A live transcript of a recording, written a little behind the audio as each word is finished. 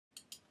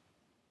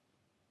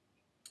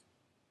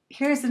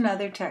Here's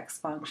another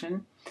text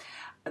function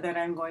that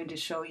I'm going to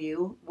show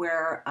you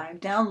where I've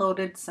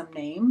downloaded some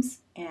names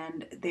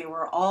and they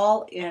were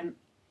all in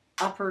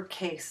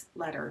uppercase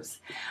letters.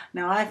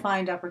 Now I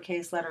find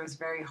uppercase letters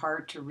very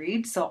hard to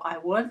read, so I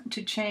want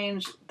to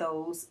change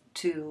those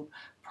to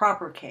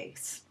proper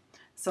case.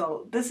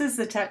 So this is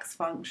the text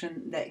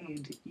function that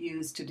you'd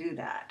use to do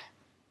that.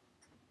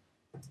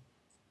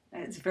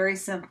 It's very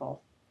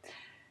simple.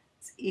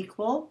 It's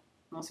equal,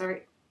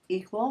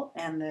 equal,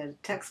 and the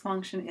text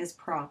function is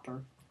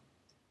proper.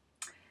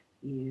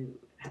 You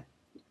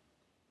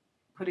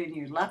put in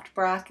your left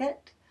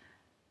bracket,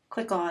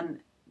 click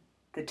on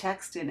the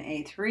text in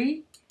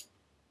A3,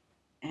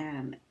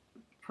 and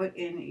put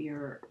in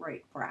your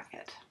right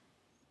bracket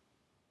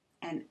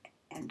and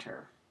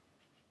enter.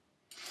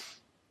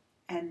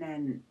 And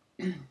then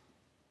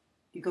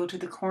you go to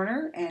the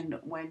corner, and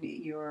when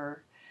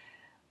your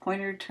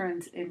pointer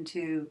turns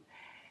into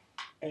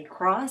a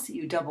cross,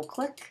 you double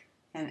click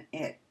and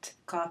it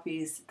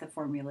copies the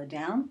formula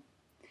down.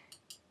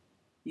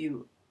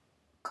 You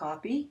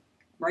copy,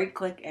 right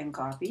click and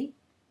copy.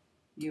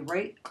 You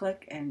right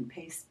click and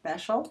paste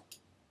special.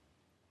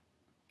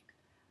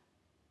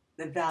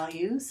 The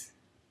values,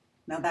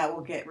 now that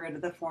will get rid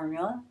of the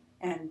formula,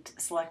 and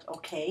select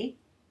OK.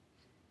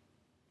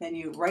 Then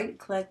you right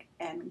click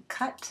and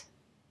cut,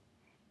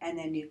 and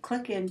then you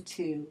click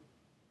into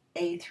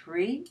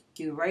A3,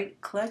 you right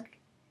click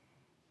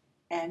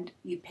and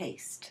you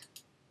paste.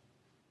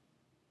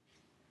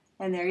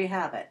 And there you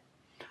have it.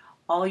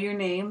 All your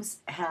names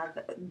have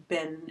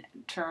been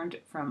turned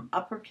from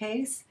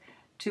uppercase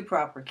to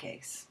proper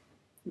case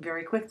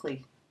very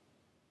quickly.